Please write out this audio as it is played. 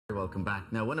Welcome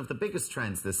back. Now, one of the biggest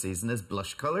trends this season is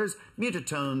blush colours, muted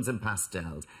tones and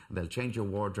pastels. They'll change your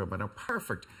wardrobe and are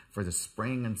perfect for the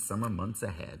spring and summer months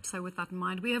ahead. So with that in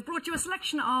mind, we have brought you a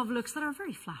selection of looks that are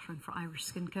very flattering for Irish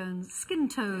skin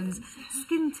tones.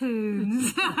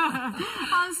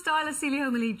 Our stylist Celia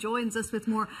Holman Lee joins us with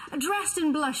more dressed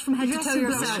in blush from head to toe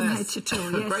yourself. From head to toe,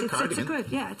 yes. It's a great,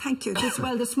 yeah, thank you.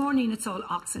 This morning it's all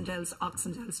Oxendales,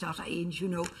 Oxendales.ie, and you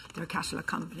know they're a catalog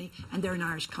company and they're an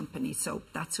Irish company, so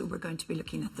that's who we're going to be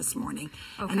looking at this morning.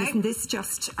 Okay. And isn't this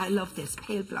just, I love this,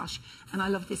 pale blush, and I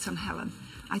love this on Helen.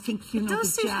 I think, you know,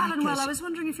 does suit Helen well. I was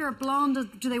wondering if you're a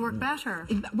blonde, do they work better?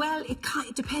 Well, it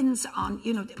depends on,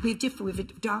 you know, we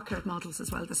have dark-haired models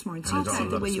as well this morning, so you see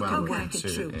the way you can work it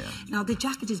through. Yeah. Now, the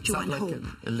jacket is Joanne Hope.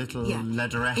 A little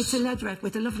leatherette. It's a leatherette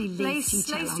with a lovely lace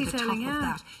detail on the top of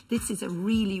that. This is a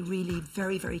really, really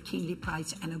very, very keenly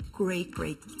priced and a great,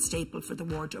 great staple for the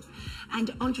wardrobe. And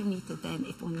underneath it then,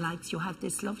 if one likes, you have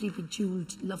this lovely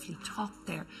bejeweled, lovely top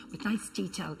there with nice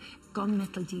detail,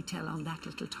 gunmetal detail on that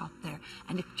little top there,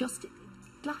 and it just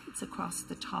glides across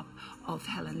the top of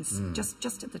Helen's,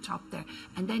 just at the top there,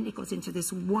 and then it goes into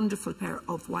this wonderful pair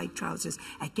of white trousers,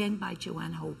 again by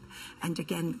Joanne Hope, and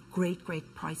again great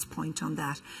price point on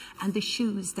that. And the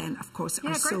shoes then, of course,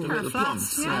 are so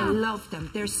flats. I love them.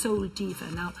 They're Soul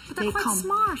Diva now. But they're quite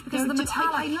smart because of the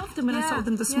metallic. I love them when I saw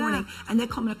them this morning, and they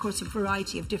come in, of course, a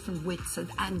variety of different widths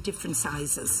and different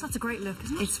sizes. That's a great look,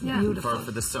 isn't it? It's beautiful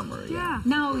for the summer.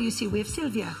 Now you see we have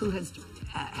Sylvia, who has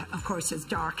of course has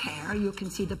dark hair. You can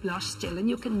see the blush still, and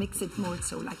you can mix it more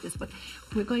so like this, but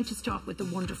we're going to start with the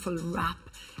wonderful wrap,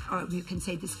 or you can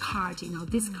say this cardi. Now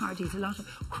this cardi is a lot of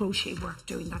crochet work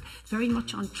doing that, very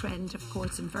much on trend, of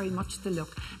course, and very much the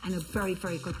look, and a very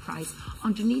good price.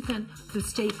 Underneath then, the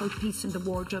staple piece in the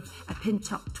wardrobe, a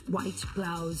pin-tucked white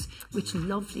blouse, which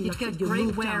lovely. You get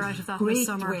great wear out of that in the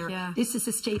summer. Yeah. This is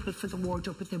a staple for the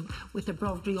wardrobe with the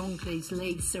broderie anglaise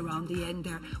lace around the end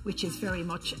there, which is very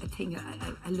much a thing,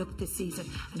 a look this season.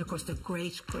 And of course the great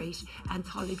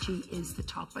anthology is the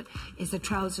top, but is the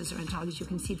trousers are anthology. You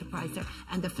can see the price there,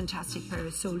 and the fantastic pair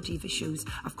of Soul Diva shoes,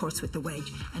 of course, with the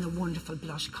wedge, and a wonderful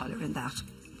blush colour in that.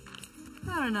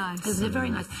 Very nice. Isn't it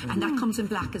very nice? And that comes in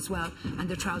black as well, and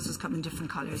the trousers come in different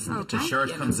colours. The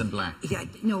shirt comes in black? Yeah,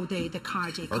 no, the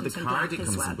cardi comes in black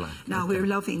as well. Now, we're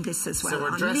loving this as well. So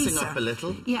we're dressing up a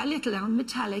little? Yeah, a little.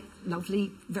 Metallic,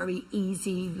 lovely, very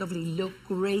easy, lovely look,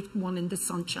 great one in the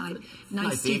sunshine.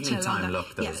 Nice detail on the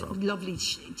look as well. Lovely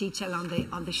detail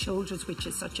on the shoulders, which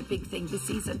is such a big thing this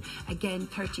season. Again,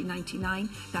 $30.99.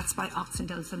 That's by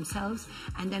Oxendales themselves.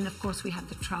 And then, of course, we have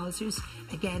the trousers.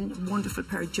 Again, wonderful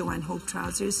pair of Joanne Hope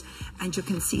trousers, and you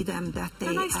can see them that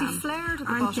they're nicely flared at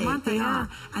the bottom, aren't they? They are,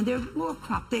 and they're more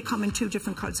cropped. They come in two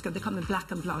different colours. They come in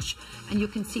black and blush, and you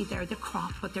can see they're the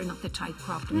crop, but they're not the tight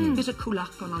crop. A bit of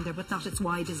culotte going on there, but not as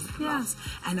wide as the blouse.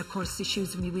 And of course the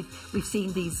shoes. I mean, we've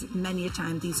seen these many a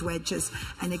time, these wedges,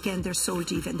 and again they're Soul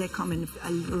Diva, and they come in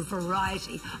a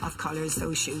variety of colours.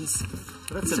 Those shoes.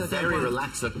 That's a very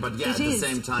relaxed look, but at the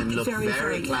same time look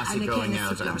very classic going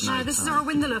out at night. This is our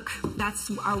win the look. That's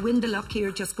our win the look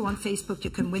here. Just go on Facebook.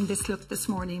 You can win this look this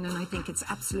morning, and I think it's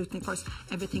absolutely, of course,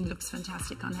 everything looks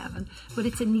fantastic on Heaven, but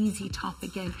it's an easy top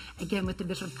again with a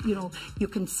bit of, you know, you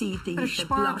can see the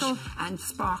blush and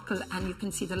sparkle, and you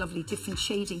can see the lovely different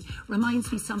shading.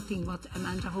 Reminds me something what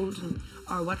Amanda Holden,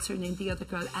 or what's her name, the other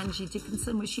girl, Angie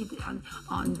Dickinson, was she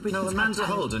on Britain's Got Talent? No, Amanda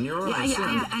Holden, you're right.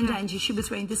 And Angie, she was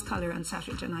wearing this colour on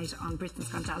Saturday night on Britain's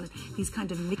Got Talent, these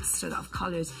kind of mixed of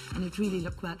colours, and it really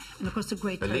looked well. And of course a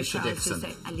great pair of trousers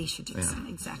there. Alicia Dixon,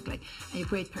 exactly. And a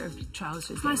great pair of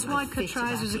trousers. Nice wide cut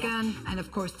trousers again. And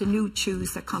of course the nude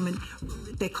shoes that come in,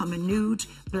 they come in nude,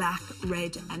 black,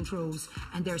 red and rose,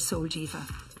 and they're Soul Diva.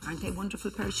 Aren't they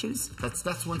wonderful pair of shoes?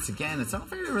 That's once again, it's all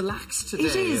very relaxed today.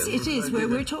 It is.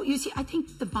 We're told, you see, I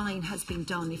think the buying has been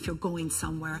done if you're going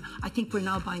somewhere. I think we're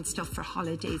now buying stuff for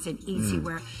holidays and easy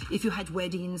wear. If you had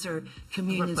weddings or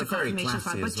communions or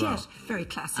confirmations, very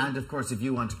classy. And of course, if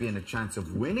you want to be in a chance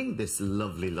of winning this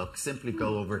lovely look, simply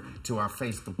go over to our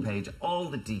Facebook page. All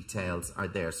the details are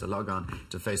there. So log on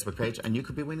to the Facebook page and you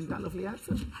could be winning that lovely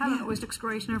outfit. Helen always looks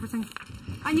great and everything.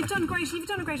 And you've done a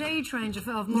great age range of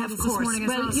models this morning as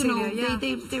well. You know,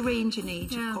 they range in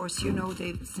age, of course. You know,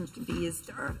 they simply be,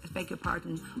 I beg your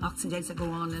pardon, Oxendales that go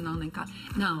on and on and on.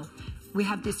 Now, We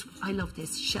have this, I love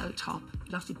this, shell top,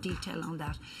 a lot of detail on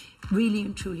that. Really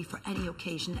and truly for any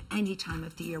occasion, any time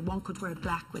of the year. One could wear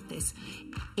black with this.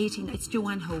 It's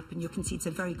Joanne Hope, and you can see it's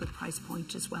a very good price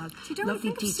point as well. You don't really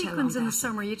think of sequins in the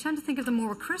summer. You tend to think of them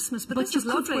more at Christmas, but this is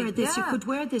lovely. Wear this. You could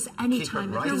wear this any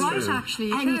time of the year. You're right,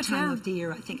 actually. Any time of the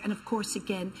year, I think. And of course,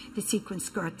 again, the sequin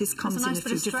skirt. This comes in a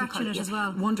few different colours as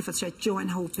well. Wonderful stretch. Joanne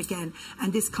Hope again,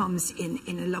 and this comes in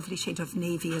a lovely shade of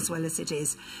navy as well as it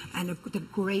is, and the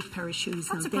great pair of shoes.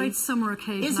 That's a great summer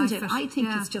occasion, isn't it? I think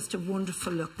it's just a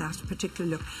wonderful look. That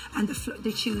particular look, and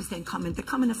the shoes then come in. They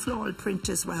come in a floral print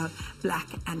as well, black,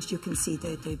 and you can see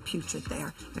the putrid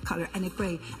there, the colour, and a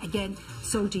grey. Again,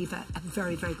 Soul Diva, a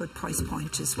very, very good price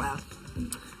point as well.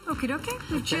 Okie dokie,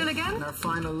 we'll chill again. And our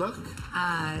final look.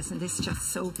 Isn't this just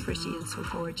so pretty and so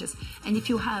gorgeous? And if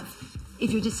you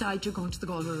decide you're going to the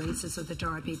Galway races or the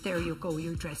Derby, there you go,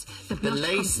 you're dressed. The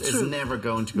lace is never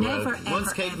going to go out.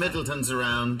 Once Kate Middleton's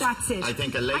around, that's it. I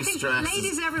think a lace dress.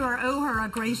 Ladies everywhere owe her a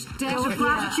great debt of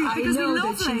gratitude because we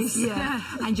love lace.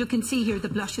 And you can see here the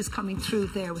blushes coming through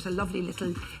there with a lovely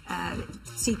little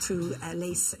see-through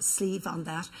lace sleeve on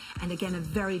that. And again, a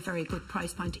very, very good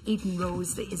price point. Eden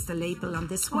Rose is the label on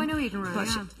this one. I know Eden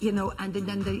Rose, but, you know, and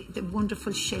then the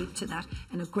wonderful shape to that,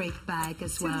 and a great bag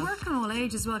as well. It's work on all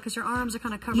age as well, because your arms are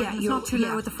kind of covered. Yeah, it's not too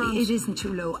low at the front. It isn't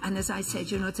too low, and as I said,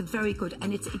 you know, it's a very good,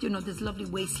 and it's, you know, there's a lovely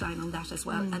waistline on that as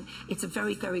well, and it's a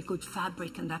very, very good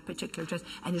fabric in that particular dress,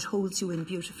 and it holds you in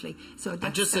beautifully. So that's,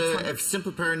 and just a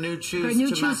simple pair of nude shoes.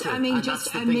 To match it. I mean,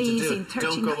 just amazing.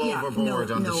 Don't go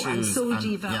overboard on the shoes. And Soul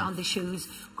Diva on the shoes,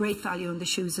 great value on the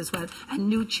shoes as well. And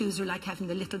nude shoes are like having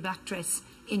the little black dress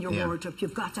in your wardrobe.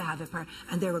 You've got to have a pair,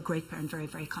 and they're a great pair and very,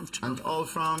 very comfortable. And all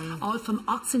from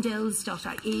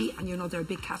Oxendales.ie, and you know they're a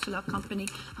big catalogue company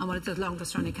and one of the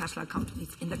longest running catalogue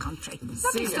companies in the country.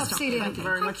 Lovely stuff, Celia. Thank you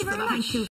very much for that. Thank you.